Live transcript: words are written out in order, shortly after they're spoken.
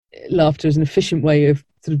laughter as an efficient way of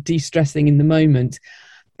sort of de-stressing in the moment.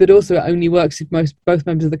 But also it only works if both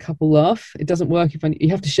members of the couple laugh. It doesn't work if you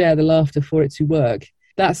have to share the laughter for it to work.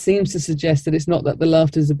 That seems to suggest that it's not that the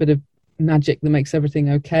laughter is a bit of magic that makes everything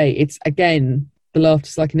okay. It's, again, the laughter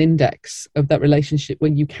is like an index of that relationship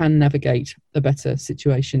when you can navigate a better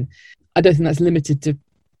situation. I don't think that's limited to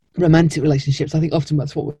romantic relationships. I think often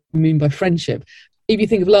that's what we mean by friendship. If you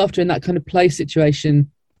think of laughter in that kind of play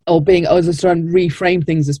situation, or being, I was trying to reframe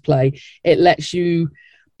things as play, it lets you,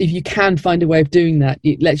 if you can find a way of doing that,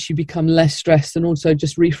 it lets you become less stressed, and also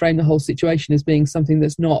just reframe the whole situation as being something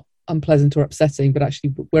that's not unpleasant or upsetting, but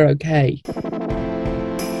actually we're okay.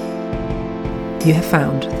 You have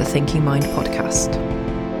found the Thinking Mind podcast.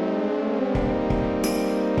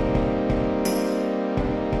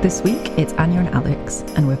 This week it's Anya and Alex,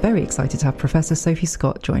 and we're very excited to have Professor Sophie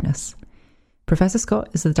Scott join us. Professor Scott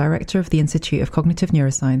is the director of the Institute of Cognitive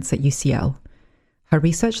Neuroscience at UCL. Her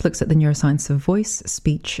research looks at the neuroscience of voice,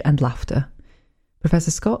 speech, and laughter.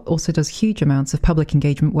 Professor Scott also does huge amounts of public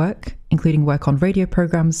engagement work, including work on radio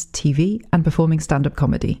programmes, TV, and performing stand-up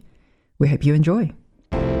comedy. We hope you enjoy.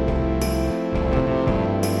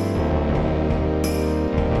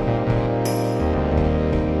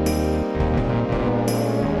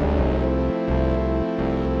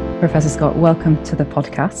 Professor Scott, welcome to the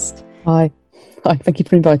podcast. Hi, thank you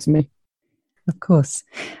for inviting me. Of course.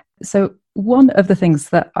 So one of the things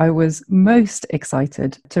that I was most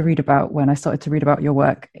excited to read about when I started to read about your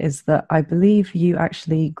work is that I believe you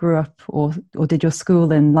actually grew up or did your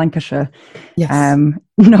school in Lancashire. Yes.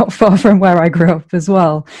 Not far from where I grew up as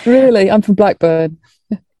well. Really? I'm from Blackburn.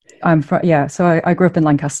 So I grew up in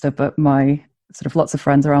Lancaster, but my sort of lots of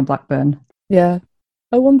friends around Blackburn. Yeah.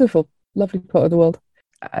 Oh, wonderful. Lovely part of the world.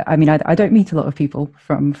 I mean, I don't meet a lot of people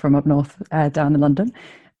from up north down in London.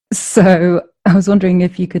 So I was wondering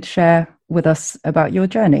if you could share with us about your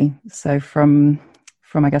journey. So from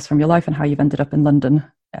your life and how you've ended up in London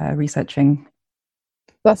researching.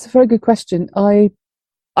 That's a very good question. I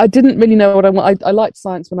didn't really know what I want. I liked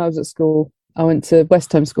science when I was at school. I went to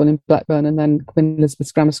West Home School in Blackburn and then Queen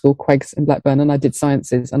Elizabeth's Grammar School, Queggs in Blackburn, and I did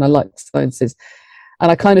sciences and I liked sciences.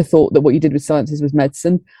 And I kind of thought that what you did with sciences was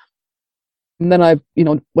medicine. And then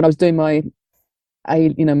when I was doing my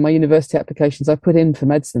university applications, I put in for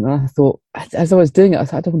medicine, and I thought, as I was doing it, I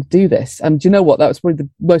thought, I don't want to do this. And do you know what? That was probably the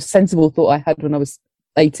most sensible thought I had when I was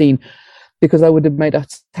 18, because I would have made a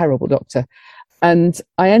terrible doctor. And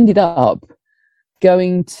I ended up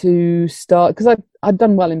going to start, because I'd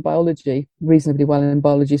done well in biology, reasonably well in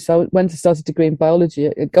biology. So I went to start a degree in biology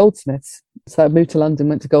at Goldsmiths. So I moved to London,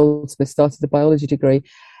 went to Goldsmiths, started a biology degree.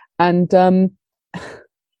 And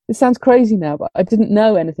it sounds crazy now, but I didn't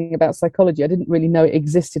know anything about psychology. I didn't really know it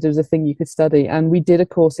existed as a thing you could study. And we did a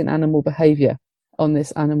course in animal behaviour on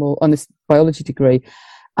this biology degree.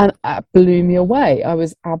 And it blew me away. I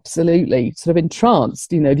was absolutely sort of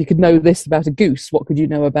entranced. If you could know this about a goose, what could you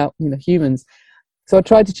know about, humans? So I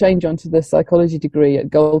tried to change onto the psychology degree at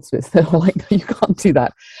Goldsmiths. They were like, no, you can't do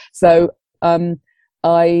that. So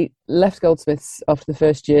I left Goldsmiths after the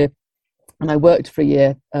first year. And I worked for a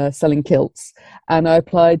year selling kilts, and I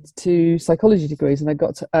applied to psychology degrees, and I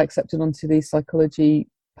got accepted onto the psychology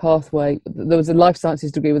pathway. There was a life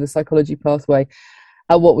sciences degree with a psychology pathway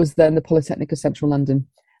at what was then the Polytechnic of Central London,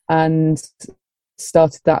 and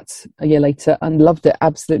started that a year later and loved it,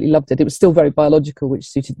 absolutely loved it. It was still very biological, which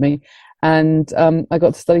suited me. And I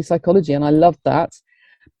got to study psychology, and I loved that.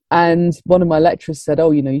 And one of my lecturers said,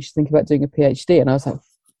 you should think about doing a PhD. And I was like,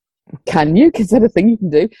 can you? Is that a thing you can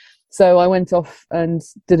do? So I went off and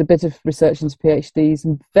did a bit of research into PhDs,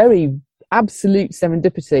 and very absolute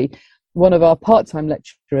serendipity, one of our part-time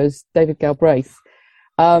lecturers, David Galbraith,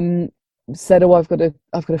 said, I've got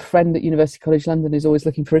a friend at University College London who's always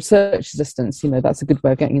looking for research assistants. That's a good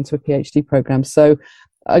way of getting into a PhD program. So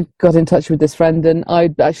I got in touch with this friend, and I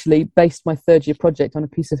actually based my third year project on a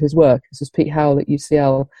piece of his work. This was Pete Howell at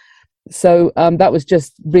UCL. So that was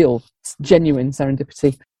just real, genuine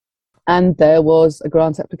serendipity. And there was a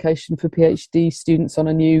grant application for PhD students on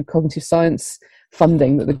a new cognitive science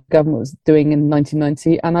funding that the government was doing in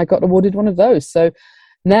 1990, and I got awarded one of those. So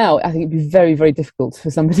now I think it'd be very, very difficult for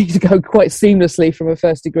somebody to go quite seamlessly from a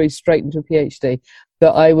first degree straight into a PhD.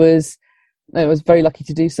 But I was very lucky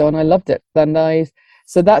to do so, and I loved it.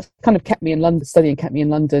 So that kind of kept me in London, studying kept me in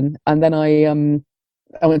London. And then I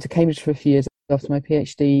went to Cambridge for a few years after my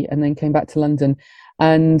PhD, and then came back to London.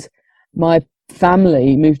 And my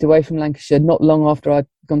family moved away from Lancashire not long after I'd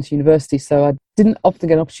gone to university, so I didn't often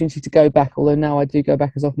get an opportunity to go back, although now I do go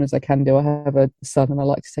back as often as I can do. I have a son, and I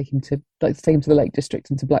like to take him to the Lake District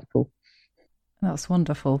and to Blackpool. That's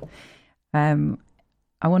wonderful.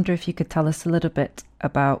 I wonder if you could tell us a little bit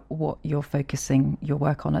about what you're focusing your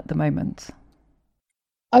work on at the moment.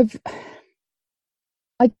 I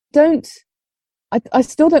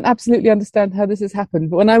still don't absolutely understand how this has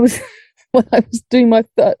happened. But when I was when I was doing my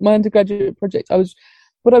undergraduate project,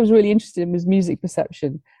 what I was really interested in was music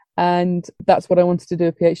perception, and that's what I wanted to do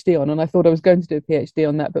a PhD on. And I thought I was going to do a PhD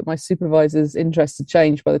on that, but my supervisor's interest had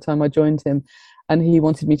changed by the time I joined him, and he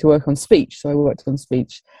wanted me to work on speech, so I worked on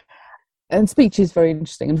speech. And speech is very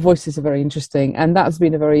interesting, and voices are very interesting, and that's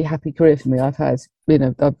been a very happy career for me.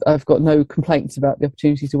 I've got no complaints about the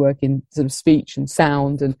opportunity to work in sort of speech and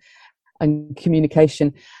sound and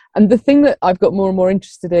communication. And the thing that I've got more and more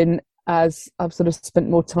interested in as I've sort of spent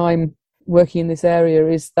more time working in this area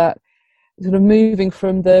is that sort of moving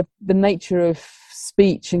from the nature of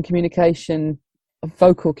speech and communication, of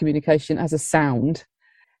vocal communication as a sound,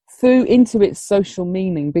 through into its social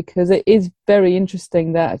meaning, because it is very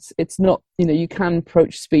interesting that it's not, you can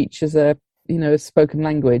approach speech as a spoken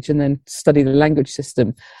language and then study the language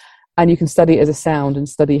system, and you can study it as a sound and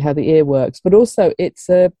study how the ear works, but also it's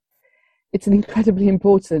an incredibly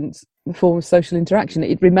important form of social interaction.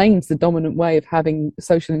 It remains the dominant way of having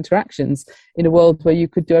social interactions in a world where you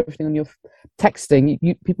could do everything on your texting.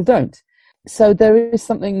 People don't. So there is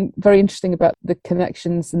something very interesting about the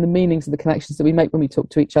connections and the meanings of the connections that we make when we talk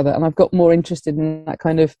to each other. And I've got more interested in that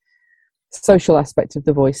kind of social aspect of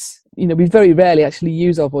the voice. We very rarely actually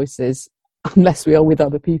use our voices unless we are with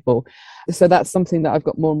other people. So that's something that I've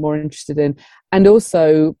got more and more interested in. And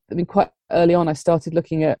also, quite early on, I started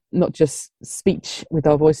looking at not just speech with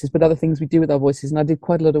our voices, but other things we do with our voices. And I did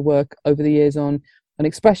quite a lot of work over the years on an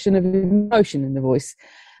expression of emotion in the voice.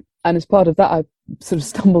 And as part of that, I sort of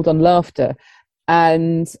stumbled on laughter.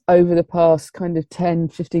 And over the past kind of 10,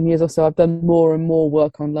 15 years or so, I've done more and more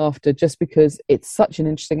work on laughter, just because it's such an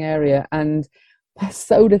interesting area and there's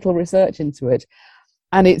so little research into it.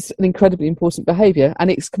 And it's an incredibly important behaviour,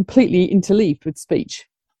 and it's completely interleaved with speech.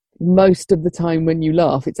 Most of the time when you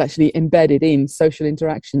laugh, it's actually embedded in social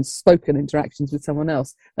interactions, spoken interactions with someone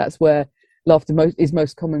else. That's where laughter is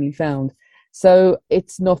most commonly found. So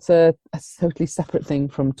it's not a totally separate thing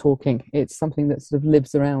from talking. It's something that sort of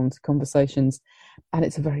lives around conversations, and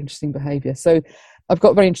it's a very interesting behaviour. So I've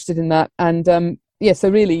got very interested in that. And so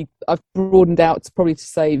really I've broadened out probably to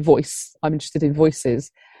say voice. I'm interested in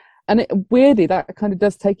voices. And weirdly, that kind of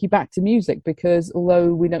does take you back to music, because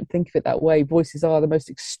although we don't think of it that way, voices are the most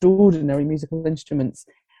extraordinary musical instruments.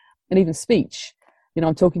 And even speech,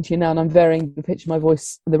 I'm talking to you now and I'm varying the pitch of my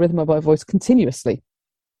voice, the rhythm of my voice continuously,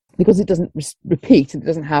 because it doesn't repeat, it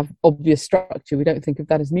doesn't have obvious structure. We don't think of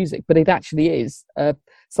that as music, but it actually is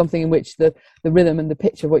something in which the rhythm and the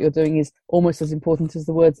pitch of what you're doing is almost as important as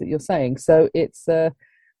the words that you're saying. So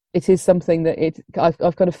it is something that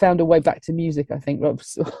I've kind of found a way back to music, I think,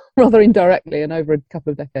 rather indirectly and over a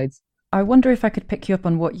couple of decades. I wonder if I could pick you up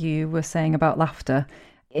on what you were saying about laughter,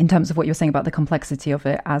 in terms of what you were saying about the complexity of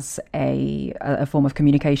it as a form of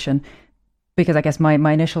communication. Because I guess my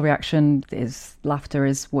initial reaction is laughter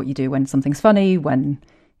is what you do when something's funny, when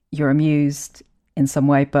you're amused in some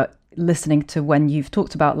way. But listening to when you've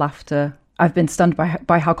talked about laughter, I've been stunned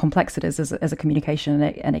by how complex it is as a communication,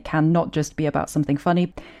 and it can not just be about something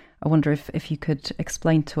funny. I wonder if you could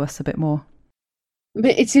explain to us a bit more.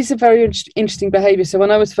 It is a very interesting behaviour. So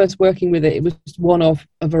when I was first working with it, it was one of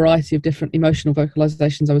a variety of different emotional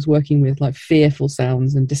vocalisations I was working with, like fearful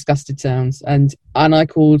sounds and disgusted sounds. And I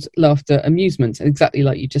called laughter amusement, exactly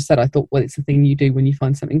like you just said. I thought, well, it's the thing you do when you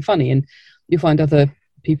find something funny, and you find other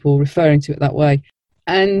people referring to it that way.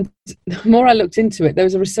 And the more I looked into it, there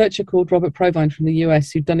was a researcher called Robert Provine from the US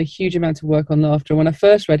who'd done a huge amount of work on laughter. And when I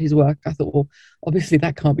first read his work, I thought, well, obviously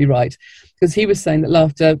that can't be right, because he was saying that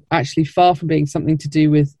laughter, actually far from being something to do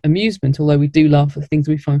with amusement, although we do laugh at things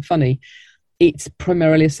we find funny, it's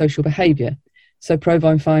primarily a social behaviour. So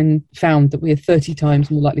Provine found that we are 30 times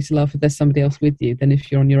more likely to laugh if there's somebody else with you than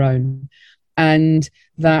if you're on your own. And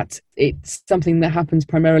that it's something that happens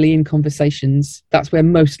primarily in conversations. That's where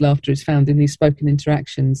most laughter is found, in these spoken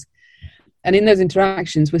interactions. And in those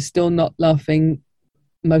interactions, we're still not laughing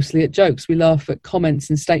mostly at jokes. We laugh at comments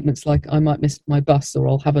and statements like, I might miss my bus, or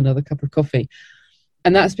I'll have another cup of coffee.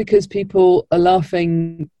 And that's because people are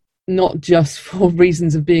laughing not just for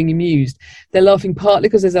reasons of being amused. They're laughing partly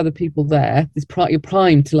because there's other people there. You're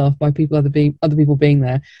primed to laugh by other people being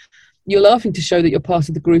there. You're laughing to show that you're part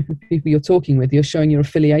of the group of people you're talking with. You're showing your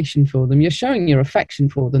affiliation for them. You're showing your affection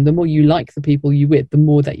for them. The more you like the people you're with, the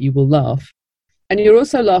more that you will laugh. And you're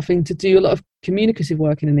also laughing to do a lot of communicative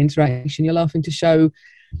work in an interaction. You're laughing to show,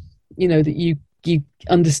 that you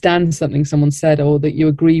understand something someone said, or that you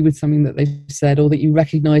agree with something that they've said, or that you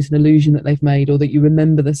recognize an illusion that they've made, or that you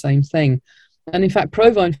remember the same thing. And in fact,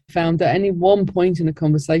 Provine found that at any one point in a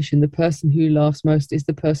conversation, the person who laughs most is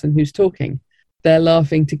the person who's talking. They're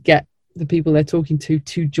laughing to get the people they're talking to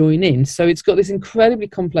join in. So it's got this incredibly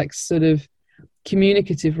complex sort of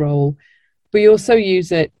communicative role. We also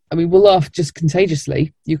use it, I mean, we'll laugh just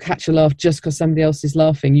contagiously. You catch a laugh just because somebody else is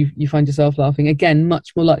laughing. You find yourself laughing. Again,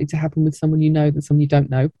 much more likely to happen with someone you know than someone you don't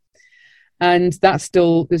know. And it's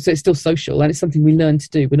still social, and it's something we learn to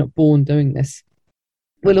do. We're not born doing this.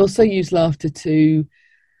 We'll also use laughter to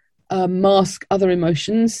mask other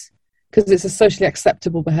emotions, because it's a socially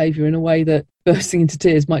acceptable behaviour in a way that bursting into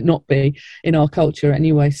tears might not be in our culture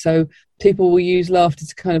anyway. So people will use laughter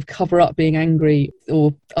to kind of cover up being angry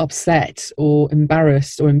or upset or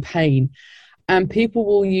embarrassed or in pain. And people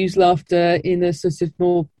will use laughter in a sort of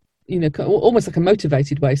more, almost like a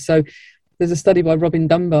motivated way. So there's a study by Robin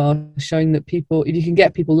Dunbar showing that people, if you can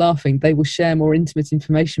get people laughing, they will share more intimate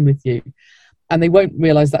information with you, and they won't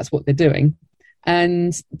realise that's what they're doing.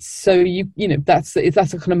 And so that's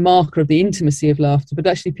a kind of marker of the intimacy of laughter. But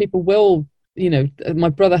actually people will, my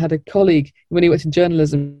brother had a colleague when he worked in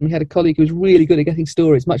journalism. He had a colleague who was really good at getting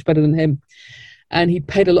stories, much better than him. And he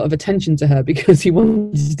paid a lot of attention to her because he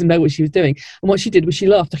wanted to know what she was doing. And what she did was she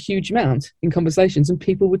laughed a huge amount in conversations, and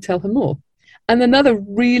people would tell her more. And another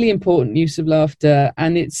really important use of laughter,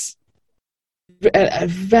 and it's a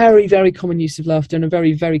very, very common use of laughter and a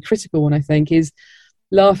very, very critical one, I think, is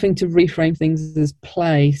laughing to reframe things as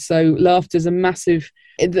play. So laughter is a massive...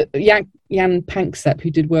 Jan Panksepp,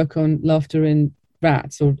 who did work on laughter in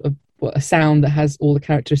rats, or a sound that has all the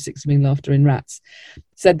characteristics of being laughter in rats,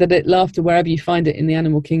 said that laughter, wherever you find it in the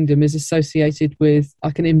animal kingdom, is associated with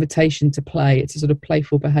like an invitation to play. It's a sort of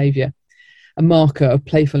playful behaviour, a marker of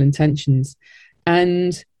playful intentions.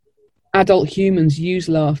 And adult humans use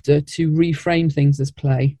laughter to reframe things as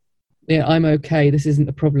play. I'm okay, this isn't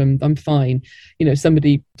a problem, I'm fine.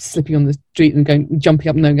 Somebody slipping on the street and jumping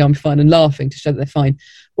up and going, I'm fine, and laughing to show that they're fine.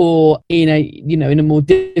 Or in a more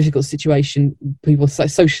difficult situation, people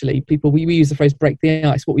socially, we use the phrase break the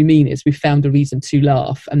ice. What we mean is we've found a reason to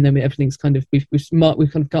laugh, and then everything's kind of, we've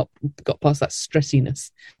kind of got past that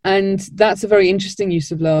stressiness. And that's a very interesting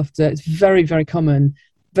use of laughter. It's very, very common.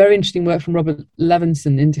 Very interesting work from Robert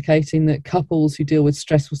Levinson indicating that couples who deal with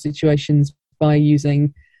stressful situations by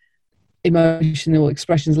using emotional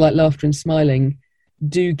expressions like laughter and smiling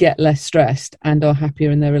do get less stressed and are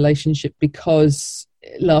happier in their relationship, because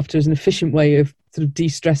laughter is an efficient way of sort of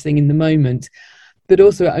de-stressing in the moment. But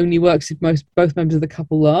also it only works if both members of the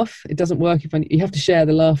couple laugh. It doesn't work if you have to share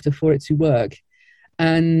the laughter for it to work.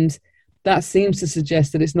 And that seems to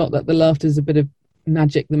suggest that it's not that the laughter is a bit of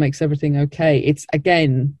magic that makes everything okay. It's,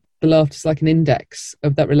 again, the laughter is like an index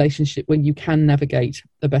of that relationship where you can navigate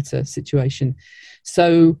a better situation.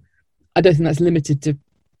 So I don't think that's limited to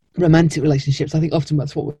romantic relationships. I think often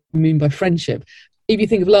that's what we mean by friendship. If you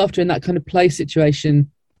think of laughter in that kind of play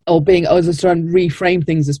situation, or being, just trying to reframe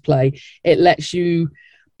things as play, it lets you,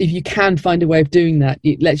 if you can find a way of doing that,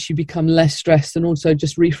 it lets you become less stressed, and also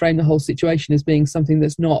just reframe the whole situation as being something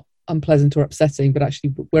that's not unpleasant or upsetting, but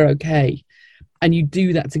actually we're okay. And you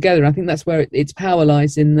do that together. I think that's where its power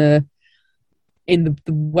lies, in the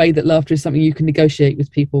way that laughter is something you can negotiate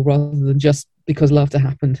with people rather than just because laughter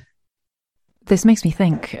happened. This makes me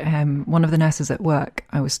think, one of the nurses at work,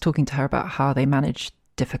 I was talking to her about how they manage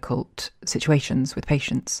difficult situations with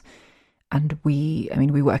patients. And we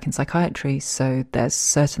work in psychiatry, so there's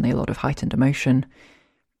certainly a lot of heightened emotion.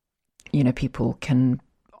 People can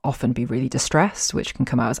often be really distressed, which can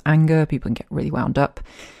come out as anger. People can get really wound up.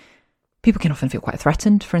 People can often feel quite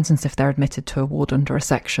threatened, for instance, if they're admitted to a ward under a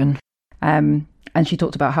section. And she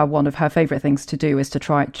talked about how one of her favourite things to do is to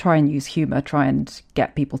try and use humour, try and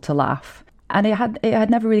get people to laugh. And it had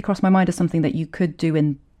never really crossed my mind as something that you could do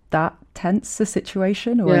in that tense a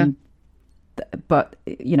situation. But,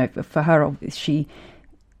 for her, she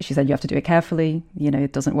said you have to do it carefully.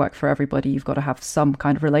 It doesn't work for everybody. You've got to have some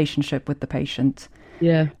kind of relationship with the patient.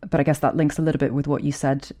 Yeah. But I guess that links a little bit with what you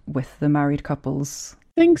said with the married couples.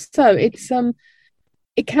 I think so. It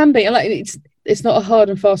can be. It's not a hard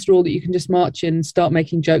and fast rule that you can just march in, start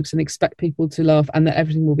making jokes and expect people to laugh and that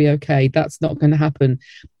everything will be okay. That's not going to happen.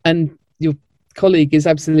 And your colleague is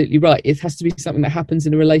absolutely right. It has to be something that happens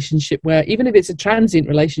in a relationship where, even if it's a transient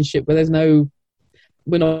relationship where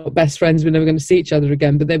we're not best friends, we're never going to see each other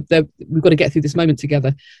again, but we've got to get through this moment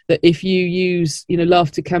together. That if you use,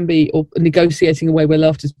 laughter can be, or negotiating a way where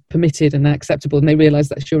laughter is permitted and acceptable, and they realise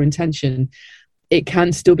that's your intention, it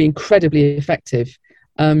can still be incredibly effective.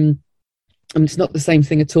 It's not the same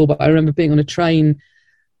thing at all, but I remember being on a train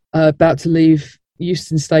about to leave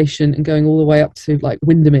Euston Station and going all the way up to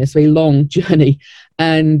Windermere, so a long journey,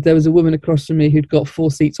 and there was a woman across from me who'd got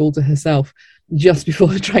 4 seats all to herself, just before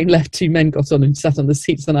the train left, two men got on and sat on the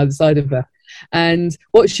seats on either side of her. And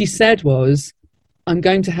what she said was, I'm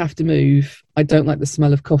going to have to move. I don't like the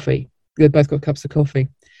smell of coffee. They both got cups of coffee.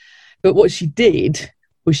 But what she did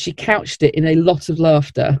was she couched it in a lot of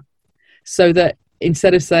laughter, so that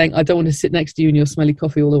instead of saying, I don't want to sit next to you in your smelly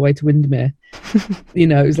coffee all the way to Windermere,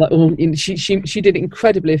 it was like, she did it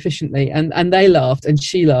incredibly efficiently. And they laughed and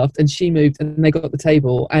she moved and they got the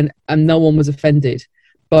table and no one was offended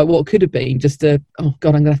by what could have been just oh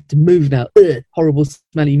God, I'm going to have to move now. Ugh, horrible,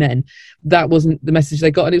 smelly men. That wasn't the message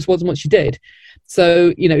they got, and it wasn't what she did.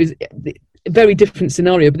 So, it was a very different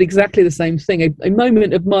scenario, but exactly the same thing. A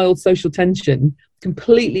moment of mild social tension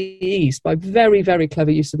completely eased by very, very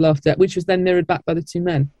clever use of laughter, which was then mirrored back by the two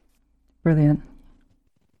men. Brilliant.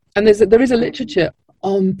 And there is a literature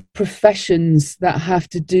on professions that have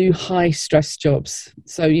to do high stress jobs.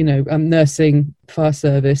 So, nursing, fire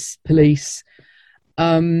service, police.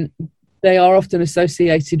 They are often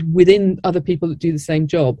associated within other people that do the same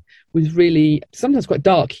job with really sometimes quite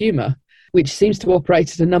dark humour, which seems to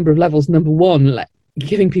operate at a number of levels. Number one,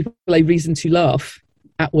 giving people a reason to laugh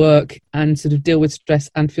at work and sort of deal with stress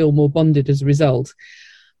and feel more bonded as a result.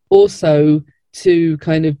 Also, to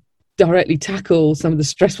kind of directly tackle some of the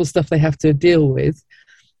stressful stuff they have to deal with,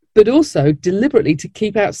 but also deliberately to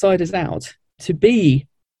keep outsiders out, to be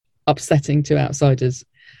upsetting to outsiders,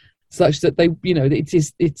 such that they,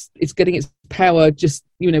 it's getting its power just,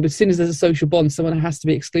 as soon as there's a social bond, someone has to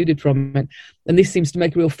be excluded from it. And this seems to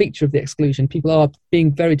make a real feature of the exclusion. People are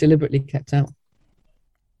being very deliberately kept out.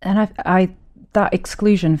 And I that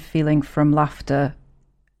exclusion feeling from laughter,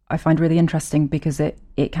 I find really interesting because it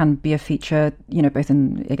can be a feature, both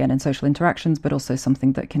in social interactions, but also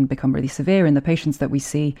something that can become really severe in the patients that we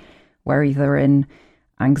see, where either in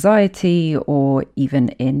anxiety or even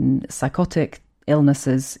in psychotic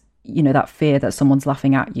illnesses, that fear that someone's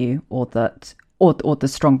laughing at you, or the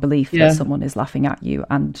strong belief that someone is laughing at you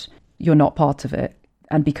and you're not part of it.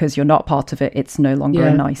 And because you're not part of it, it's no longer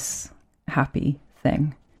a nice, happy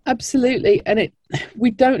thing. Absolutely. And we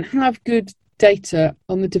don't have good data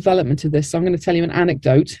on the development of this. So I'm going to tell you an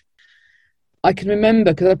anecdote. I can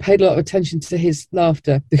remember, because I paid a lot of attention to his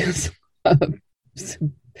laughter because I'm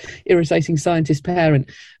an irritating scientist parent.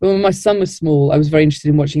 When my son was small, I was very interested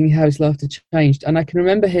in watching how his laughter changed. And I can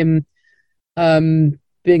remember him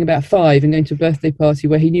being about 5 and going to a birthday party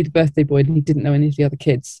where he knew the birthday boy and he didn't know any of the other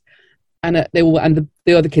kids. And the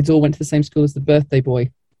other kids all went to the same school as the birthday boy.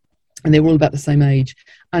 And they were all about the same age.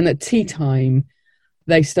 And at tea time,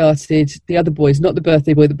 they started, the other boys, not the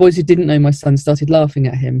birthday boy, the boys who didn't know my son started laughing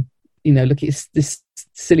at him. Look at this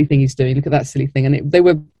silly thing he's doing. Look at that silly thing. And they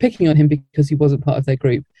were picking on him because he wasn't part of their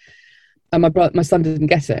group. And my son didn't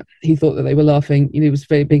get it. He thought that they were laughing. It was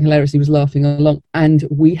being hilarious. He was laughing along. And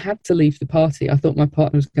we had to leave the party. I thought my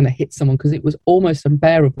partner was going to hit someone because it was almost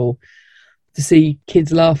unbearable to see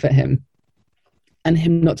kids laugh at him. And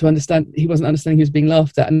him not to understand, he wasn't understanding he was being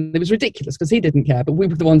laughed at. And it was ridiculous because he didn't care, but we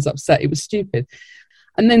were the ones upset. It was stupid.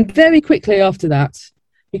 And then very quickly after that,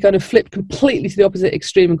 he kind of flipped completely to the opposite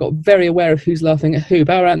extreme and got very aware of who's laughing at who.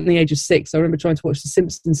 About around the age of 6, I remember trying to watch the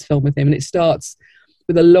Simpsons film with him, and it starts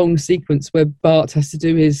with a long sequence where Bart has to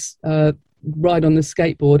do his ride on the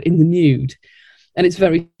skateboard in the nude. And it's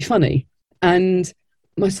very funny. And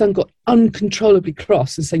my son got uncontrollably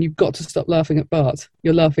cross and saying, "You've got to stop laughing at Bart.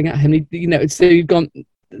 You're laughing at him." So you've gone.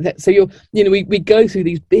 So we go through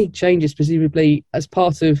these big changes, presumably as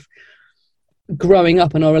part of growing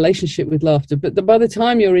up and our relationship with laughter. But by the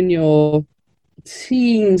time you're in your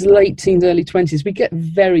teens, late teens, early 20s, we get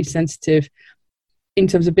very sensitive in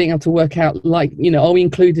terms of being able to work out, are we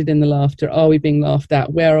included in the laughter? Are we being laughed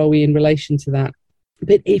at? Where are we in relation to that?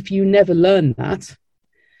 But if you never learn that,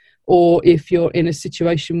 or if you're in a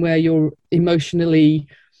situation where you're emotionally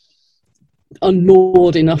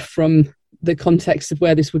unmoored enough from the context of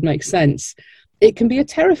where this would make sense, it can be a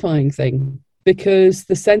terrifying thing, because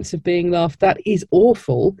the sense of being laughed at is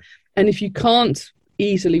awful. And if you can't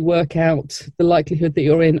easily work out the likelihood that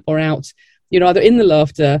you're in or out, you're either in the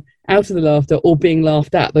laughter, out of the laughter, or being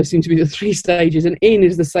laughed at. Those seem to be the 3 stages. And in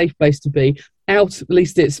is the safe place to be. Out, at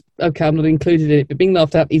least it's, okay, I'm not included in it, but being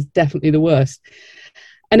laughed at is definitely the worst.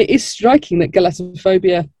 And it is striking that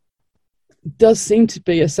galatophobia does seem to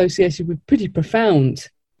be associated with pretty profound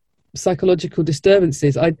psychological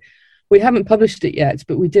disturbances. We haven't published it yet,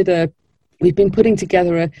 but we've been putting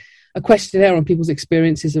together a questionnaire on people's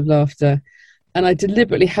experiences of laughter. And I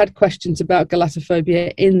deliberately had questions about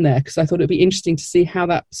galatophobia in there because I thought it'd be interesting to see how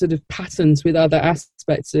that sort of patterns with other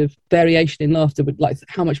aspects of variation in laughter, like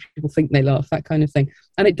how much people think they laugh, that kind of thing.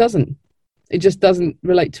 And it doesn't. It just doesn't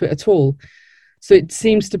relate to it at all. So it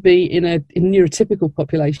seems to be in neurotypical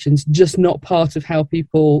populations, just not part of how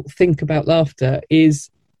people think about laughter is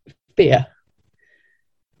fear,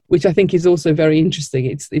 which I think is also very interesting.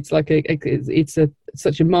 It's like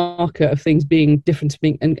such a marker of things being different to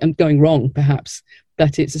being and going wrong, perhaps,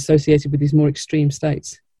 that it's associated with these more extreme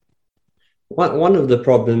states. One of the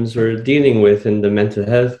problems we're dealing with in the mental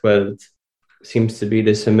health world seems to be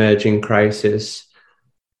this emerging crisis,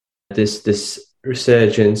 this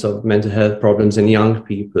resurgence of mental health problems in young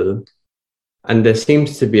people. And there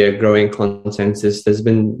seems to be a growing consensus. There's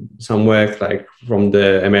been some work like from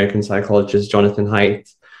the American psychologist Jonathan Haidt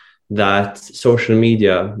that social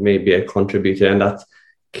media may be a contributor and that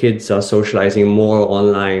kids are socializing more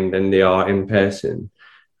online than they are in person.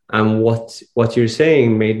 And what you're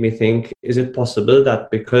saying made me think, is it possible that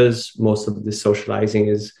because most of the socializing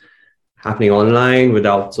is happening online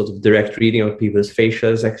without sort of direct reading of people's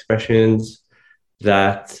facial expressions,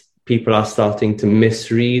 that people are starting to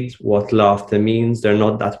misread what laughter means? They're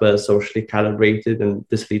not that well socially calibrated, and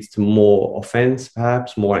this leads to more offense,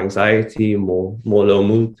 perhaps, more anxiety, more low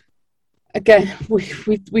mood. Again,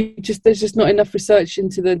 there's just not enough research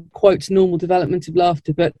into the quote normal development of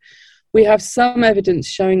laughter, but we have some evidence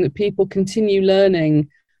showing that people continue learning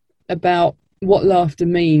about what laughter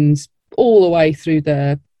means all the way through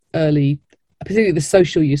their early, particularly the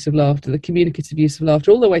social use of laughter, the communicative use of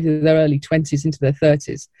laughter, all the way to their early 20s into their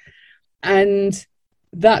 30s. And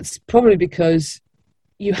that's probably because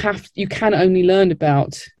you can only learn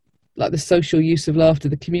about like the social use of laughter,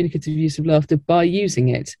 the communicative use of laughter by using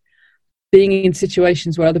it. Being in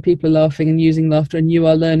situations where other people are laughing and using laughter, and you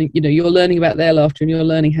are learning, you're learning about their laughter and you're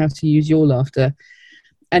learning how to use your laughter.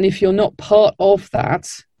 And if you're not part of that,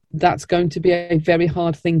 that's going to be a very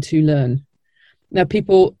hard thing to learn. Now,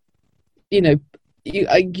 people, you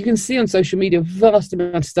can see on social media, a vast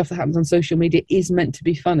amount of stuff that happens on social media is meant to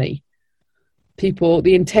be funny.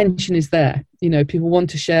 The intention is there. People want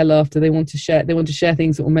to share laughter. They want to share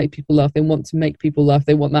things that will make people laugh. They want to make people laugh.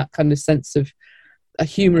 They want that kind of sense of a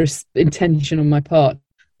humorous intention on my part.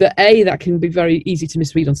 But that can be very easy to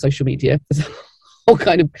misread on social media.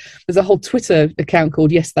 There's a whole Twitter account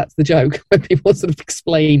called Yes, That's the Joke, where people sort of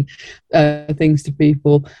explain things to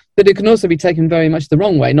people. But it can also be taken very much the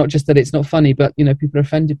wrong way, not just that it's not funny, but people are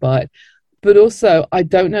offended by it. But also, I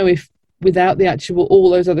don't know if without all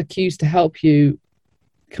those other cues to help you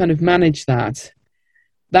kind of manage that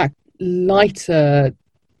lighter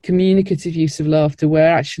communicative use of laughter,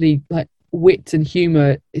 where actually like wit and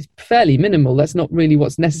humour is fairly minimal. That's not really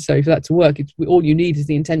what's necessary for that to work. All you need is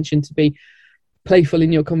the intention to be playful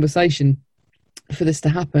in your conversation for this to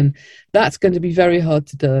happen. That's going to be very hard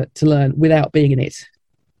to learn without being in it.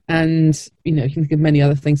 And you can think of many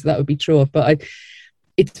other things that would be true of. But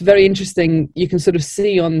it's very interesting. You can sort of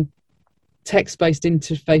see on text-based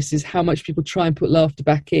interfaces how much people try and put laughter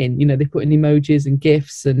back in. They put in emojis and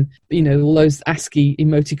GIFs and all those ASCII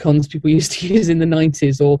emoticons people used to use in the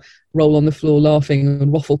 90s, or roll on the floor laughing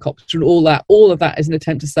and waffle copter and all that. All of that is an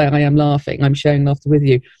attempt to say, I am laughing, I'm sharing laughter with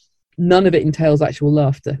you. None of it entails actual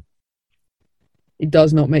laughter. It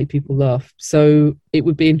does not make people laugh. So it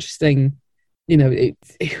would be interesting,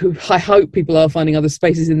 I hope people are finding other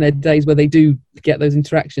spaces in their days where they do get those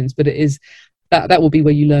interactions, but it is that will be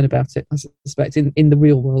where you learn about it, I suspect, in the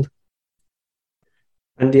real world.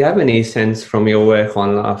 And do you have any sense from your work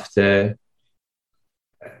on laughter,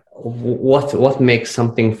 what makes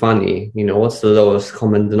something funny? What's the lowest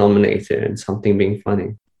common denominator in something being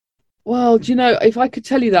funny? Well, if I could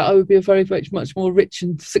tell you that, I would be a very, very much more rich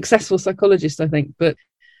and successful psychologist, I think. But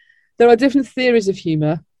there are different theories of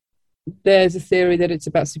humour. There's a theory that it's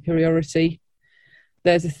about superiority.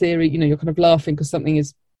 There's a theory, you're kind of laughing because something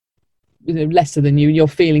is lesser than you, and you're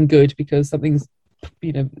feeling good because something's,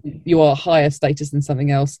 you are higher status than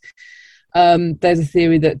something else. There's a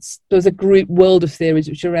theory there's a group world of theories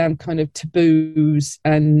which are around kind of taboos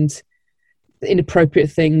and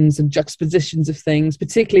inappropriate things and juxtapositions of things,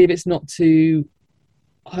 particularly if it's not too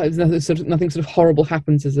nothing sort of horrible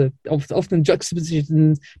happens. Often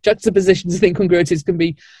juxtapositions and incongruities can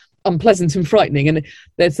be unpleasant and frightening, and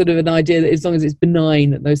there's sort of an idea that as long as it's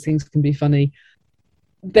benign, that those things can be funny.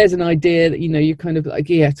 There's an idea that you kind of like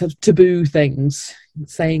sort of taboo things,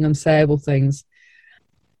 saying unsayable things.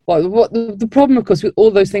 Well, what the problem, of course, with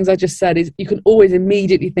all those things I just said is you can always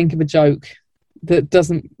immediately think of a joke that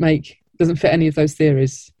doesn't fit any of those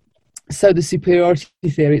theories. So the superiority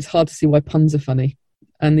theory, it's hard to see why puns are funny,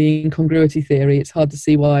 and the incongruity theory, it's hard to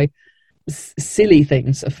see why silly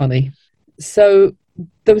things are funny. So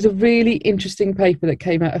there was a really interesting paper that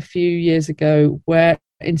came out a few years ago where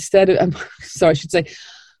instead of,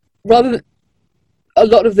 rather than, a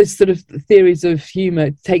lot of this sort of theories of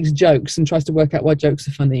humour takes jokes and tries to work out why jokes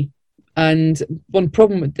are funny. And one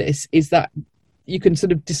problem with this is that you can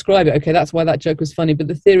sort of describe it, okay, that's why that joke was funny, but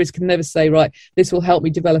the theorists can never say, right, this will help me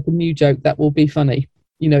develop a new joke that will be funny.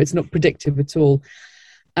 You know, it's not predictive at all.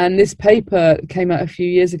 And this paper came out a few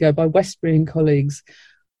years ago by Westbury and colleagues.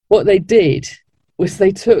 What they did was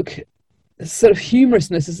they took sort of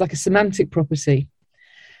humorousness as like a semantic property,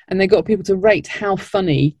 and they got people to rate how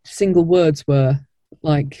funny single words were,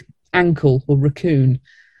 like ankle or raccoon.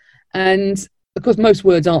 And of course, most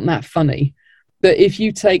words aren't that funny, but if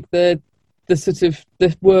you take the sort of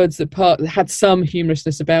the words that had some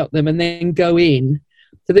humorousness about them and then go in,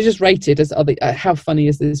 so they're just rated as how funny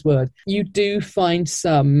is this word, you do find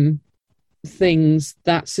some things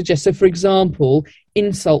that suggest. So for example,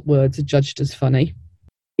 insult words are judged as funny.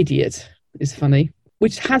 Idiot is funny,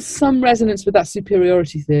 which has some resonance with that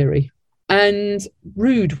superiority theory. And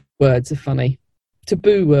rude words are funny.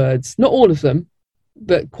 Taboo words, not all of them,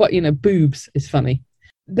 but quite, boobs is funny.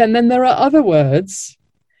 Then there are other words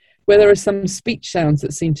where there are some speech sounds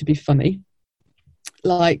that seem to be funny.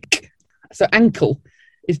 So ankle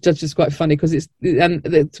is judged as quite funny because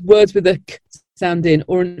it's words with a k sound in,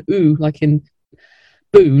 or an oo, like in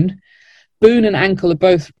boon. Boon and ankle are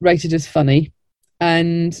both rated as funny,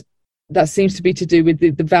 and that seems to be to do with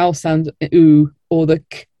the vowel sound oo or the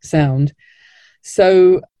k sound.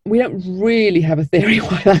 So we don't really have a theory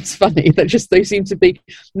why that's funny. They seem to be,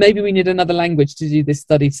 maybe we need another language to do this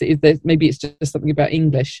study. So maybe it's just something about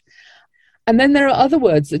English. And then there are other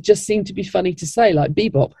words that just seem to be funny to say, like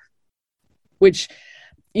bebop, which,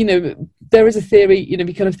 there is a theory,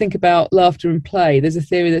 we kind of think about laughter and play. There's a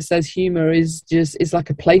theory that says humor is like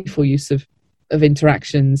a playful use of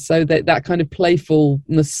interactions. So that kind of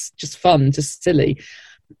playfulness, just fun, just silly,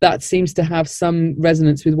 that seems to have some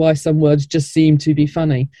resonance with why some words just seem to be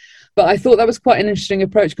funny. But I thought that was quite an interesting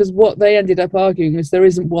approach, because what they ended up arguing was there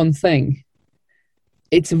isn't one thing.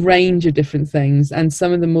 It's a range of different things, and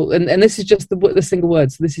some of them will, and this is just the single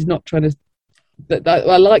words. So this is not trying to,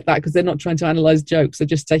 I like that because they're not trying to analyse jokes. They're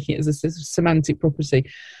just taking it as a semantic property.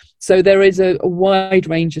 So there is a wide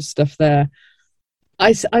range of stuff there.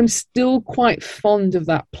 I'm still quite fond of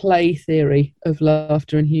that play theory of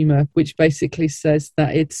laughter and humour, which basically says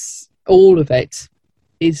that all of it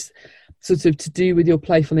is sort of to do with your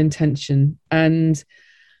playful intention. And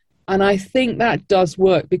I think that does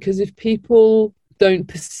work, because if people don't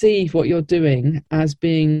perceive what you're doing as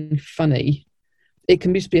being funny, it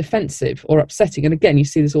can just be offensive or upsetting. And again, you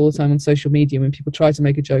see this all the time on social media when people try to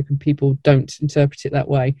make a joke and people don't interpret it that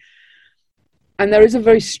way. And there is a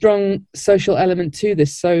very strong social element to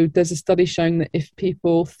this. So there's a study showing that if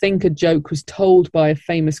people think a joke was told by a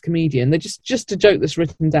famous comedian, they're just a joke that's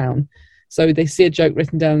written down. So they see a joke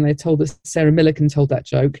written down and they're told that Sarah Millican told that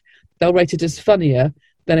joke, they'll rate it as funnier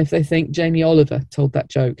than if they think Jamie Oliver told that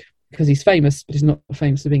joke, because he's famous, but he's not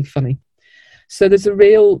famous for being funny. So there's a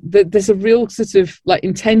real sort of like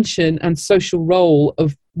intention and social role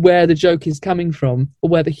of where the joke is coming from, or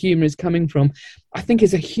where the humour is coming from, I think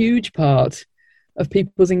is a huge part of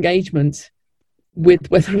people's engagement with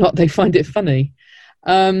whether or not they find it funny.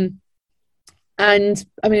 And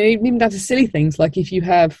I mean, even down to silly things, like if you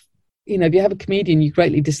have a comedian you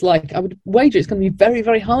greatly dislike, I would wager it's going to be very,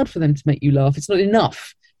 very hard for them to make you laugh. It's not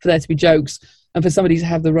enough for there to be jokes and for somebody to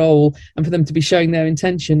have the role and for them to be showing their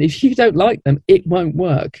intention. If you don't like them, it won't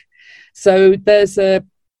work. So I think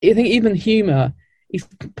even humour is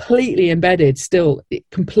completely embedded still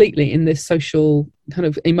completely in this social kind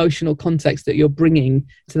of emotional context that you're bringing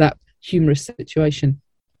to that humorous situation.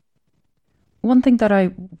 One thing that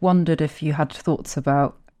I wondered if you had thoughts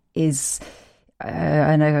about is,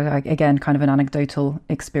 I know, again, kind of an anecdotal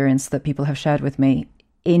experience that people have shared with me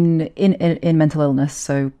in mental illness.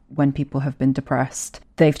 So when people have been depressed,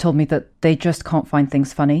 they've told me that they just can't find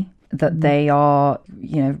things funny, that they are,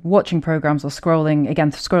 watching programs or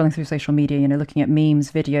scrolling through social media, looking at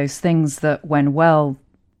memes, videos, things that when well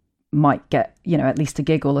might get, at least a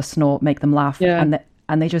giggle, a snort, make them laugh. Yeah.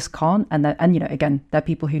 And they just can't. And again, they're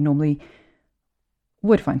people who normally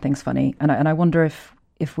would find things funny. And I wonder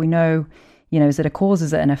if we know, is it a cause?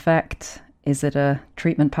 Is it an effect? Is it a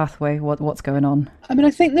treatment pathway? What's going on? I mean,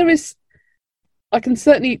 I think I can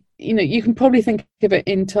certainly, you can probably think of it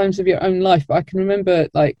in terms of your own life, but I can remember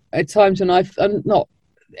like at times when I'm not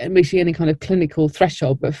reaching any kind of clinical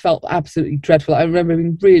threshold, but felt absolutely dreadful. I remember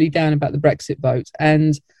being really down about the Brexit vote,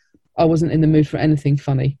 and I wasn't in the mood for anything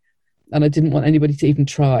funny, and I didn't want anybody to even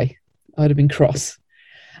try. I'd have been cross.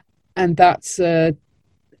 And that's, I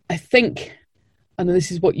think, I know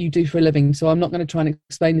this is what you do for a living, so I'm not going to try and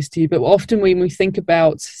explain this to you, but often when we think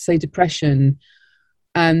about, say, depression,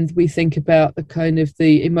 and we think about the kind of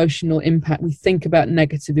the emotional impact. We think about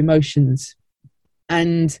negative emotions,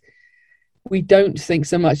 and we don't think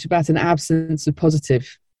so much about an absence of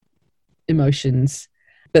positive emotions,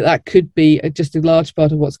 but that could be just a large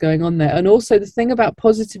part of what's going on there. And also the thing about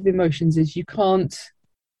positive emotions is you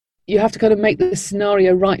have to kind of make the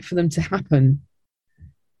scenario right for them to happen.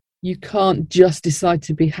 You can't just decide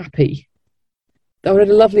to be happy. I read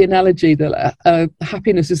a lovely analogy that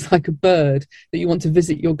happiness is like a bird that you want to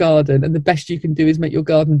visit your garden, and the best you can do is make your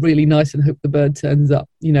garden really nice and hope the bird turns up.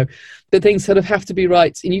 The things sort of have to be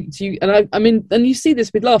right. And you see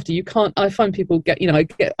this with laughter. You can't. I find people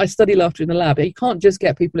I study laughter in the lab. You can't just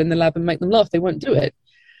get people in the lab and make them laugh. They won't do it.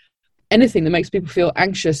 Anything that makes people feel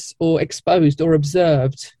anxious or exposed or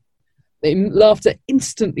observed, laughter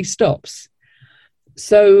instantly stops.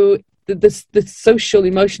 So the social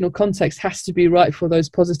emotional context has to be right for those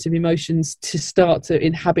positive emotions to start to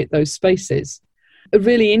inhabit those spaces. A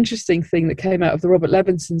really interesting thing that came out of the Robert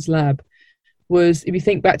Levinson's lab was, if you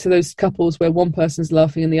think back to those couples where one person's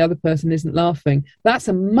laughing and the other person isn't laughing, that's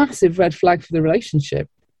a massive red flag for the relationship.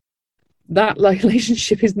 That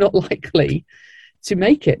relationship is not likely to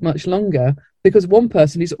make it much longer, because one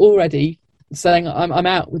person is already saying, I'm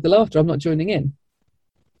out with the laughter, I'm not joining in,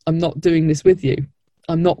 I'm not doing this with you,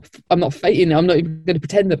 I'm not faking. I'm not even going to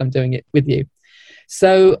pretend that I'm doing it with you.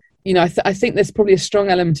 So, I think there's probably a strong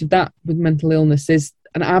element of that with mental illness, is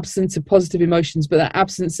an absence of positive emotions, but that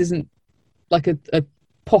absence isn't like a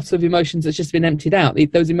pot of emotions that's just been emptied out.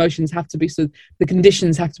 Those emotions have to be, so the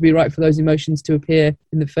conditions have to be right for those emotions to appear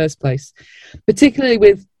in the first place, particularly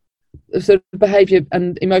with sort of behaviour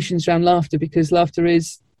and emotions around laughter, because laughter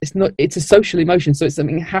it's a social emotion. So it's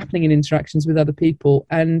something happening in interactions with other people,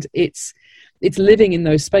 and it's living in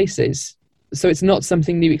those spaces. So it's not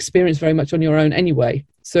something you experience very much on your own anyway.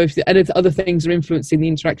 So if other things are influencing the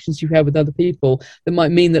interactions you have with other people, that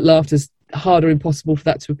might mean that laughter's hard or impossible for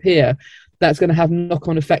that to appear. That's going to have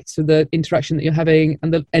knock-on effects for the interaction that you're having,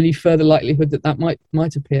 and any further likelihood that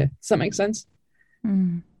might appear. Does that make sense?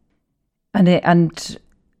 Mm. And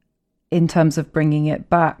in terms of bringing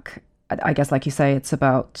it back, I guess, like you say, it's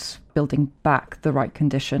about building back the right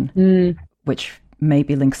condition, which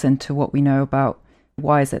maybe links into what we know about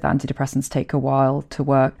why is it that antidepressants take a while to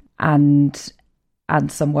work, and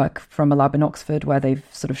some work from a lab in Oxford where they've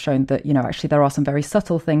sort of shown that, actually there are some very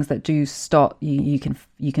subtle things that do start. You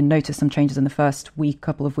can notice some changes in the first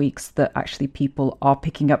couple of weeks, that actually people are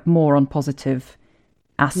picking up more on positive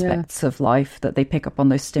aspects of life, that they pick up on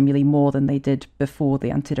those stimuli more than they did before the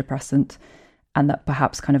antidepressant, and that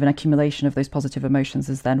perhaps kind of an accumulation of those positive emotions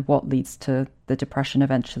is then what leads to the depression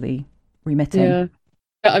eventually remitting. Yeah,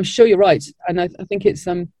 I'm sure you're right, and I think it's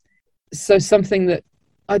so something that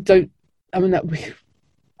I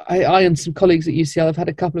and some colleagues at UCL have had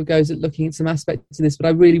a couple of goes at looking at some aspects of this, but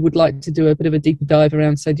I really would like to do a bit of a deeper dive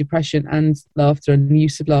around, say, depression and laughter and the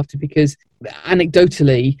use of laughter, because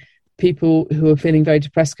anecdotally, people who are feeling very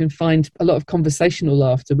depressed can find a lot of conversational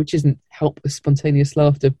laughter, which isn't helpless, spontaneous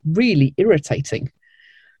laughter, really irritating.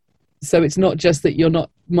 So it's not just that you're not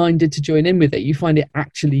minded to join in with it, you find it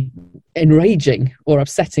actually enraging or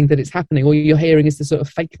upsetting that it's happening, or you're hearing is the sort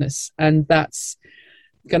of fakeness, and that's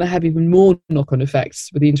going to have even more knock-on effects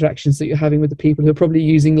with the interactions that you're having with the people who are probably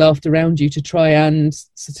using laughter around you to try and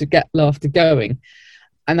to get laughter going.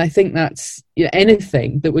 And I think that's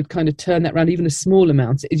anything that would kind of turn that around, even a small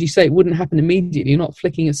amount. As you say, it wouldn't happen immediately. You're not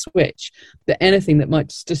flicking a switch. But anything that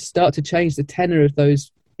might just start to change the tenor of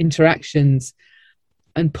those interactions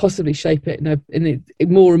and possibly shape it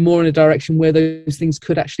in more and more in a direction where those things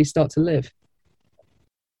could actually start to live.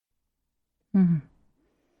 Mm-hmm.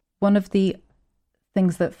 One of the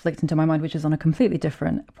things that flicked into my mind, which is on a completely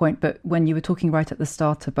different point, but when you were talking right at the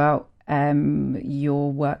start about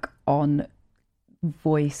your work on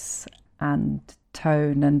voice and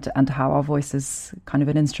tone and how our voice is kind of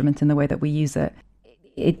an instrument in the way that we use it,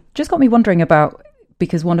 it just got me wondering about,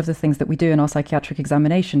 because one of the things that we do in our psychiatric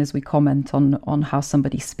examination is we comment on how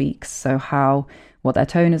somebody speaks, so what their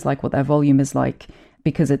tone is like, what their volume is like,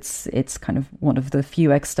 because it's kind of one of the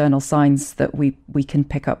few external signs that we can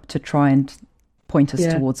pick up to try and point us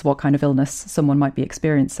towards what kind of illness someone might be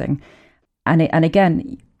experiencing. And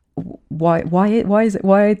again, why does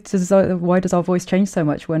our voice change so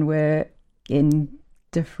much when we're in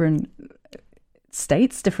different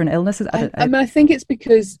states, different illnesses? I think it's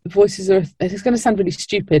because voices are, it's going to sound really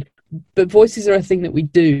stupid, but voices are a thing that we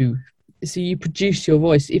do. So you produce your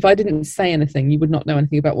voice. If I didn't say anything, you would not know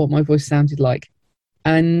anything about what my voice sounded like.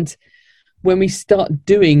 And when we start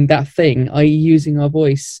doing that thing, i.e. using our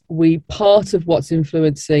voice, part of what's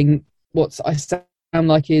influencing what I sound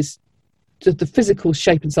like is just the physical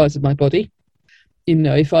shape and size of my body. You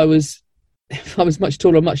know, if I was much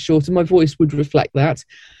taller or much shorter, my voice would reflect that.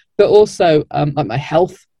 But also, like my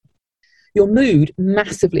health, your mood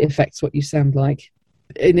massively affects what you sound like.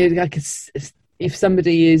 You know, like if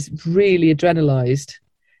somebody is really adrenalized,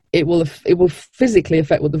 it will physically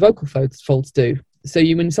affect what the vocal folds do. So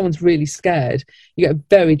when someone's really scared, you get a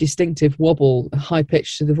very distinctive wobble, high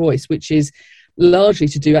pitch to the voice, which is largely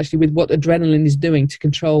to do actually with what adrenaline is doing to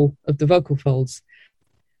control of the vocal folds.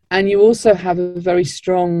 And you also have a very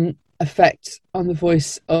strong effect on the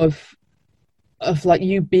voice of like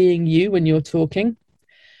you being you when you're talking.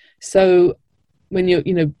 So when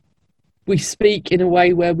we speak in a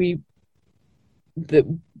way that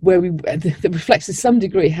reflects to some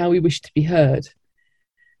degree how we wish to be heard.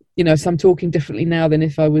 You know, so I'm talking differently now than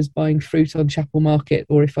if I was buying fruit on Chapel Market,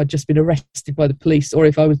 or if I'd just been arrested by the police, or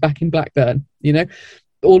if I was back in Blackburn. You know,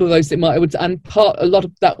 all of those a lot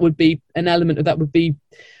of that would be an element of that would be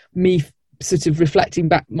me sort of reflecting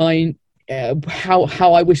back my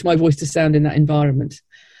how I wish my voice to sound in that environment.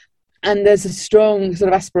 And there's a strong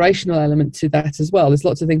sort of aspirational element to that as well. There's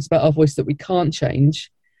lots of things about our voice that we can't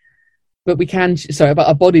change, but we can, about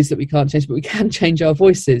our bodies that we can't change, but we can change our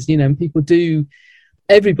voices, you know, and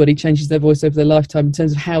everybody changes their voice over their lifetime in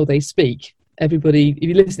terms of how they speak. Everybody, if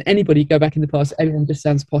you listen to anybody go back in the past, everyone just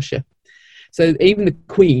sounds posher. So even the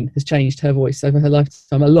Queen has changed her voice over her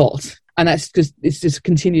lifetime a lot. And that's because it's just a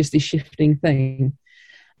continuously shifting thing.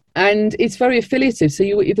 And it's very affiliative. So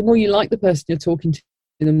the more you like the person you're talking to,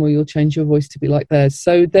 the more you'll change your voice to be like theirs.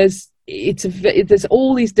 So there's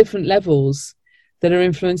all these different levels that are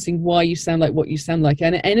influencing why you sound like what you sound like.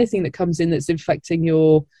 And anything that comes in that's affecting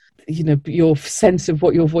your sense of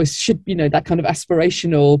what your voice should, that kind of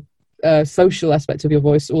aspirational social aspect of your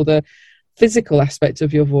voice, or the physical aspect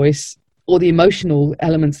of your voice, or the emotional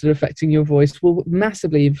elements that are affecting your voice, will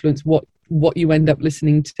massively influence what you end up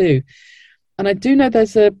listening to. And I do know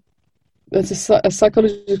there's a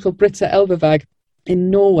psychologist called Britta Elvevag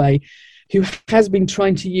in Norway who has been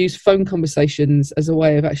trying to use phone conversations as a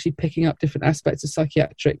way of actually picking up different aspects of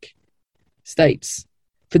psychiatric states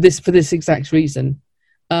for this exact reason.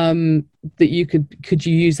 That you could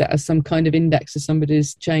you use that as some kind of index of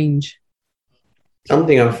somebody's change?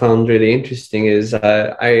 Something I found really interesting is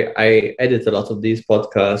I edit a lot of these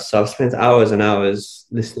podcasts. So I've spent hours and hours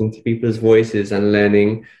listening to people's voices and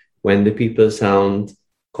learning when the people sound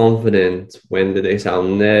confident, when do they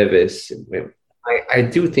sound nervous. I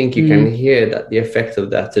do think you can hear that the effect of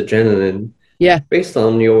that adrenaline. Yeah. Based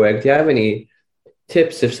on your work, do you have any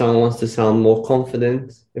tips if someone wants to sound more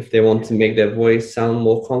confident, if they want to make their voice sound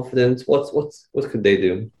more confident? What could they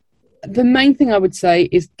do? The main thing I would say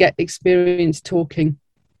is get experience talking.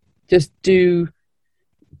 Just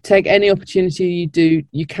take any opportunity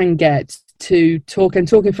you can get to talk in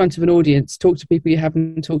front of an audience, talk to people you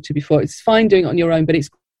haven't talked to before. It's fine doing it on your own, but it's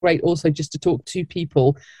great also just to talk to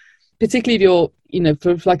people, particularly if you're,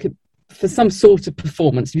 for some sort of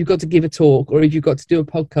performance, if you've got to give a talk or if you've got to do a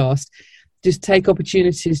podcast, just take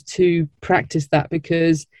opportunities to practice that,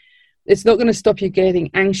 because it's not going to stop you getting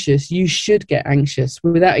anxious. You should get anxious.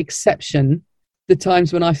 Without exception, the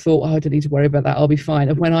times when I thought, I don't need to worry about that, I'll be fine.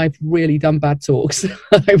 And when I've really done bad talks,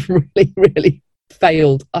 I've really, really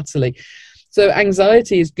failed utterly. So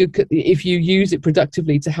anxiety is good if you use it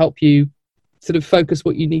productively to help you sort of focus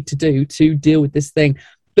what you need to do to deal with this thing.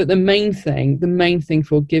 But the main thing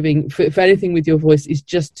for anything with your voice is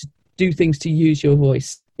just to do things to use your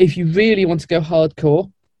voice. If you really want to go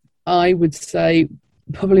hardcore, I would say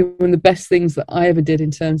probably one of the best things that I ever did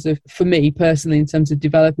for me personally, in terms of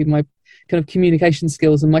developing my kind of communication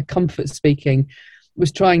skills and my comfort speaking,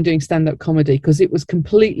 was doing stand-up comedy, because it was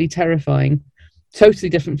completely terrifying, totally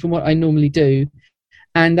different from what I normally do.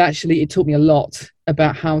 And actually it taught me a lot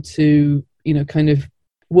about how to, kind of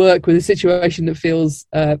work with a situation that feels,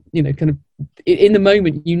 kind of in the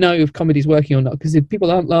moment, if comedy's working or not, because if people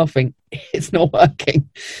aren't laughing, it's not working.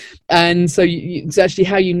 And so it's actually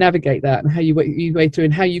how you navigate that, and how you way through,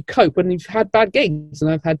 and how you cope when you've had bad gigs. And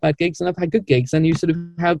I've had bad gigs and I've had good gigs, and you sort of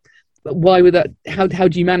how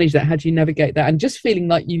do you manage that? How do you navigate that? And just feeling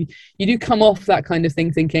like you do come off that kind of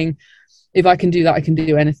thing thinking, if I can do that, I can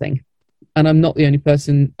do anything. And I'm not the only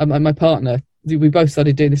person. My partner, we both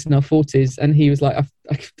started doing this in our 40s, and he was like,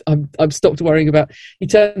 I've stopped worrying about. He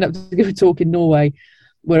turned up to give a talk in Norway,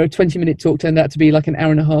 where a 20-minute talk turned out to be like an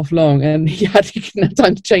hour and a half long, and he didn't have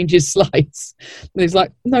time to change his slides. And he's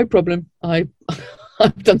like, no problem, I've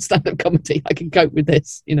done stand-up comedy, I can cope with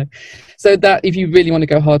this, So that, if you really want to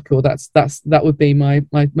go hardcore, that would be my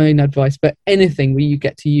main advice. But anything where you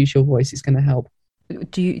get to use your voice is going to help.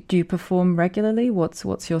 Do you perform regularly?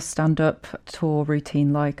 What's your stand-up tour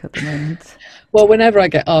routine like at the moment? Well, whenever I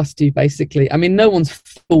get asked to, basically, I mean, no one's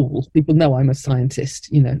fooled. People know I'm a scientist,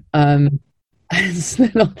 and there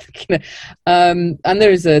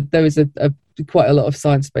is a quite a lot of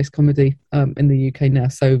science-based comedy in the UK now,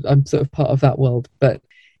 so I'm sort of part of that world. But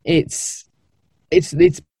it's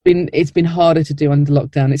been harder to do under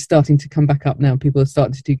lockdown. It's starting to come back up now. People are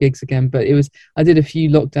starting to do gigs again, but I did a few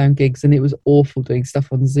lockdown gigs, and it was awful doing stuff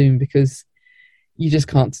on Zoom because you just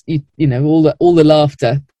can't. All the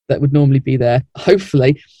laughter that would normally be there,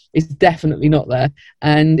 hopefully, is definitely not there,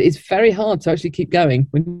 and it's very hard to actually keep going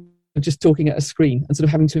when you're just talking at a screen and sort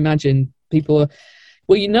of having to imagine people.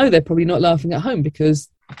 Well, they're probably not laughing at home because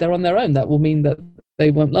they're on their own. That will mean that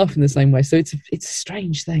they won't laugh in the same way. So it's a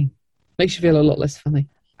strange thing. Makes you feel a lot less funny.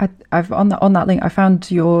 I've on that link, I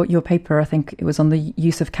found your paper. I think it was on the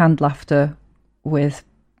use of canned laughter with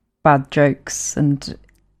bad jokes and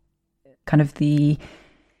kind of the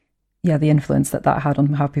influence that had on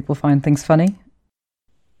how people find things funny.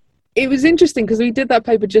 It was interesting because we did that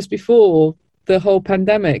paper just before the whole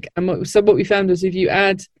pandemic, and what we found was if you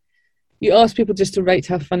ask people just to rate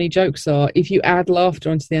how funny jokes are. If you add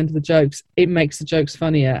laughter onto the end of the jokes, it makes the jokes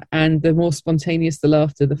funnier. And the more spontaneous the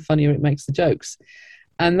laughter, the funnier it makes the jokes.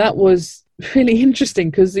 And that was really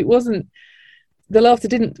interesting because the laughter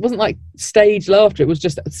wasn't like stage laughter. It was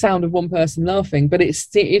just the sound of one person laughing, but it's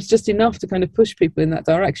just enough to kind of push people in that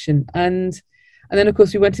direction. And then, of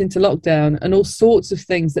course, we went into lockdown, and all sorts of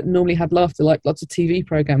things that normally had laughter, like lots of TV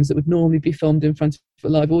programs that would normally be filmed in front of a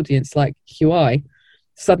live audience, like QI,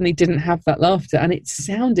 suddenly didn't have that laughter, and it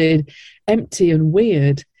sounded empty and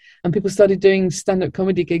weird. And people started doing stand-up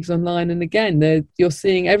comedy gigs online, and again, you're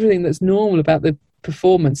seeing everything that's normal about the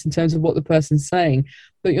performance in terms of what the person's saying,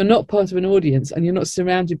 but you're not part of an audience and you're not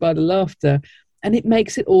surrounded by the laughter, and it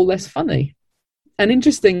makes it all less funny. And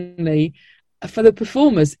interestingly, for the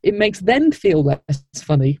performers, it makes them feel less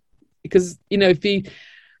funny because if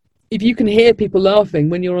you can hear people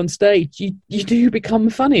laughing when you're on stage, you do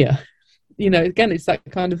become funnier. Again, it's that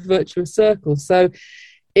kind of virtuous circle. So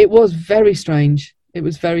it was very strange. It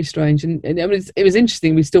was very strange. And I mean, it was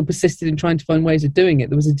interesting. We still persisted in trying to find ways of doing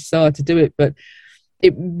it. There was a desire to do it, but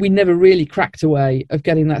we never really cracked a way of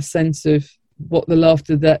getting that sense of what the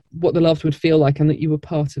laughter would feel like and that you were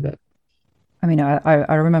part of it. I mean,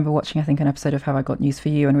 I remember watching, I think, an episode of Have I Got News for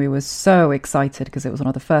You, and we were so excited because it was one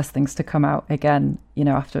of the first things to come out again,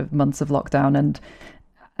 after months of lockdown,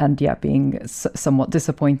 and being somewhat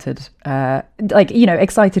disappointed,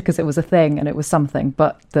 excited because it was a thing and it was something,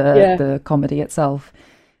 but the comedy itself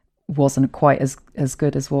wasn't quite as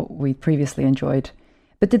good as what we previously enjoyed.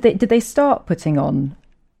 But did they start putting on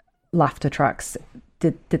laughter tracks?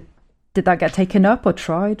 Did that get taken up or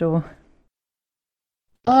tried or?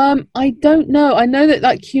 I don't know. I know that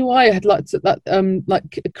QI had like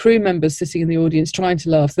crew members sitting in the audience trying to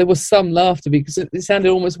laugh. There was some laughter because it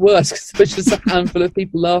sounded almost worse because there was just a handful of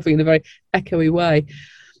people laughing in a very echoey way.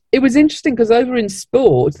 It was interesting because over in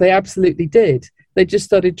sport they absolutely did. They just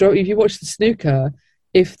started. If you watch the snooker,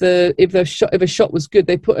 if a shot was good,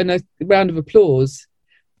 they put in a round of applause.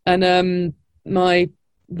 And my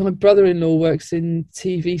brother-in-law works in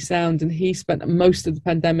TV sound, and he spent most of the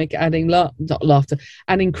pandemic adding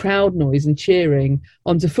adding crowd noise and cheering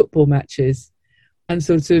onto football matches, and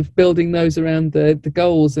sort of building those around the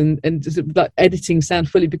goals and just like editing sound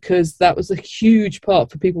fully, because that was a huge part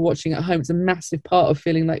for people watching at home. It's a massive part of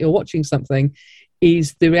feeling like you're watching something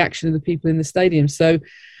is the reaction of the people in the stadium. So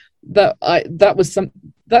that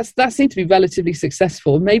seemed to be relatively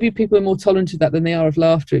successful. Maybe people are more tolerant of that than they are of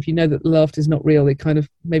laughter. If you know that the laughter is not real, it kind of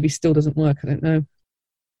maybe still doesn't work. I don't know.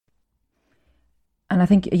 And I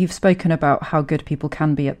think you've spoken about how good people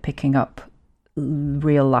can be at picking up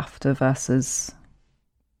real laughter versus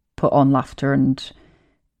put on laughter. And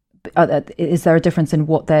is there a difference in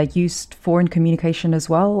what they're used for in communication as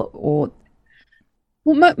well? Or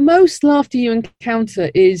most laughter you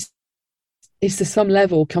encounter is to some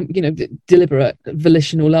level, deliberate,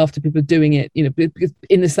 volitional laughter. People are doing it, because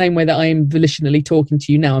in the same way that I am volitionally talking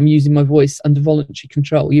to you now, I'm using my voice under voluntary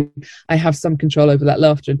control. I have some control over that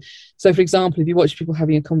laughter. And so, for example, if you watch people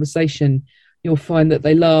having a conversation, you'll find that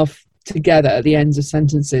they laugh together at the ends of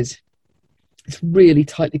sentences. It's really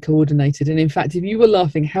tightly coordinated. And in fact, if you were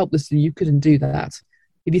laughing helplessly, you couldn't do that.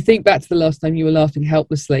 If you think back to the last time you were laughing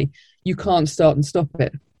helplessly, you can't start and stop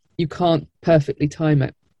it. You can't perfectly time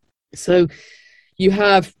it. So you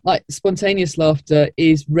have spontaneous laughter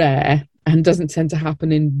is rare and doesn't tend to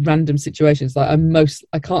happen in random situations. I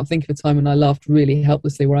can't think of a time when I laughed really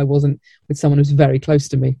helplessly where I wasn't with someone who's very close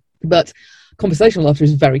to me. But conversational laughter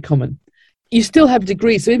is very common. you still have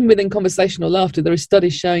degrees. So even within conversational laughter, there are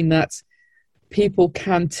studies showing that people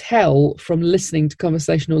can tell from listening to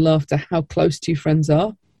conversational laughter how close two friends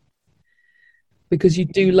are, because you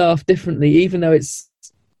do laugh differently, even though it's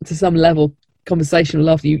to some level conversational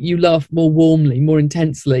laughter. You laugh more warmly, more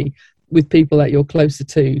intensely with people that you're closer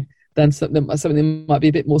to than something that might be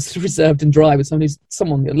a bit more sort of reserved and dry with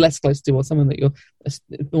someone you're less close to, or someone that you're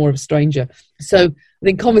more of a stranger. So I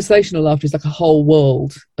think conversational laughter is like a whole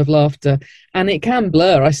world of laughter, and it can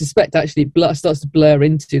blur. I suspect actually it starts to blur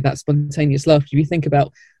into that spontaneous laughter. If you think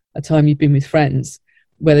about a time you've been with friends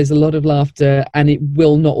where there's a lot of laughter, and it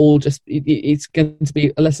will not all just, it's going to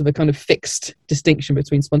be less of a kind of fixed distinction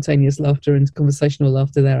between spontaneous laughter and conversational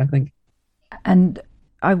laughter there, I think. And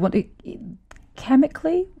I want to,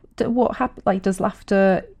 chemically, what happens, like, does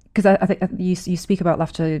laughter, because I think you speak about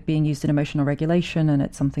laughter being used in emotional regulation, and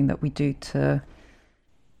it's something that we do to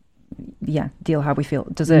deal how we feel.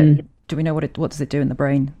 Does it, do we know what does it do in the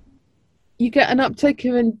brain? You get an uptake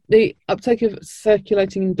of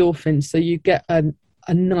circulating endorphins, so you get a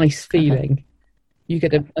nice feeling. Okay. You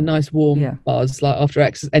get a nice warm buzz, like after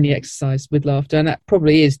any exercise with laughter, and that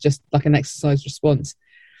probably is just like an exercise response.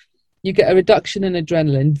 You get a reduction in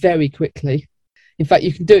adrenaline very quickly. In fact,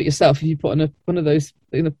 you can do it yourself if you put on one of those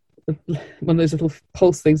little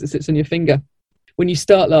pulse things that sits on your finger. When you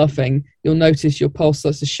start laughing, you'll notice your pulse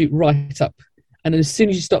starts to shoot right up, and then as soon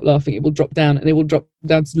as you stop laughing, it will drop down, and it will drop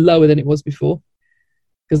down to lower than it was before,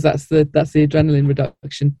 because that's the adrenaline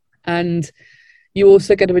reduction. And you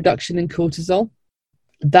also get a reduction in cortisol.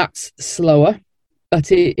 That's slower,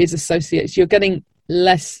 but it is associated. You're getting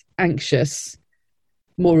less anxious,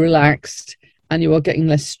 more relaxed, and you are getting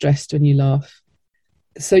less stressed when you laugh.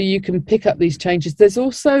 So you can pick up these changes. There's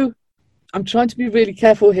also, I'm trying to be really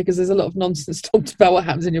careful here because there's a lot of nonsense talked about what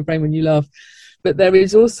happens in your brain when you laugh, but there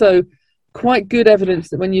is also quite good evidence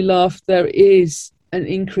that when you laugh, there is an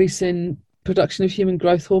increase in production of human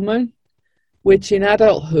growth hormone, which in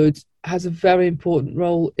adulthood has a very important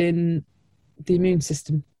role in the immune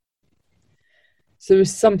system. So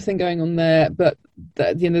there's something going on there, but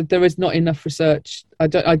there is not enough research. I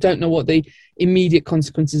don't know what the immediate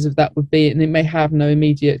consequences of that would be, and it may have no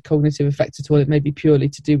immediate cognitive effect at all. It may be purely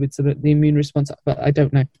to do with sort of the immune response, but I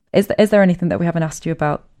don't know. Is there anything that we haven't asked you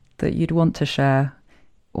about that you'd want to share,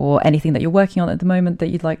 or anything that you're working on at the moment that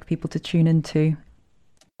you'd like people to tune into?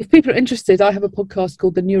 If people are interested, I have a podcast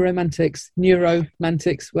called The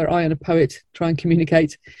Neuromantics, where I and a poet try and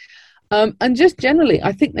communicate. And just generally,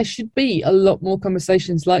 I think there should be a lot more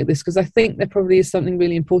conversations like this, because I think there probably is something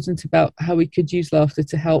really important about how we could use laughter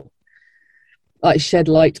to help shed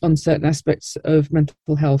light on certain aspects of mental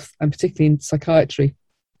health, and particularly in psychiatry,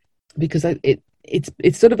 because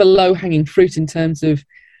it's sort of a low-hanging fruit in terms of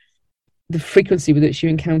the frequency with which you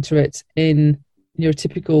encounter it in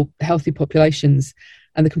neurotypical healthy populations,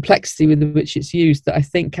 and the complexity with which it's used, that I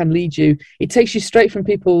think can lead you. It takes you straight from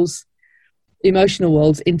people's emotional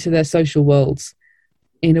worlds into their social worlds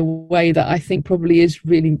in a way that I think probably is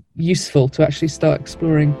really useful to actually start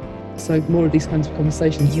exploring. So more of these kinds of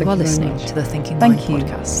conversations. You are listening to the Thinking Mind podcast.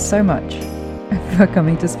 Thank you so much for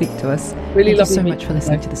coming to speak to us. Really lovely. Thank you so much for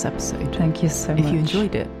listening to this episode. Thank you so much. If you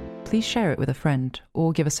enjoyed it, please share it with a friend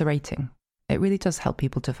or give us a rating. It really does help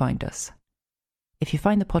people to find us. If you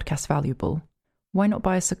find the podcast valuable, why not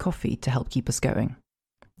buy us a coffee to help keep us going?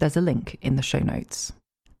 There's a link in the show notes.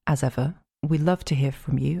 As ever, we love to hear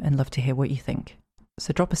from you and love to hear what you think.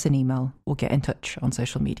 So drop us an email or get in touch on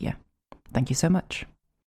social media. Thank you so much.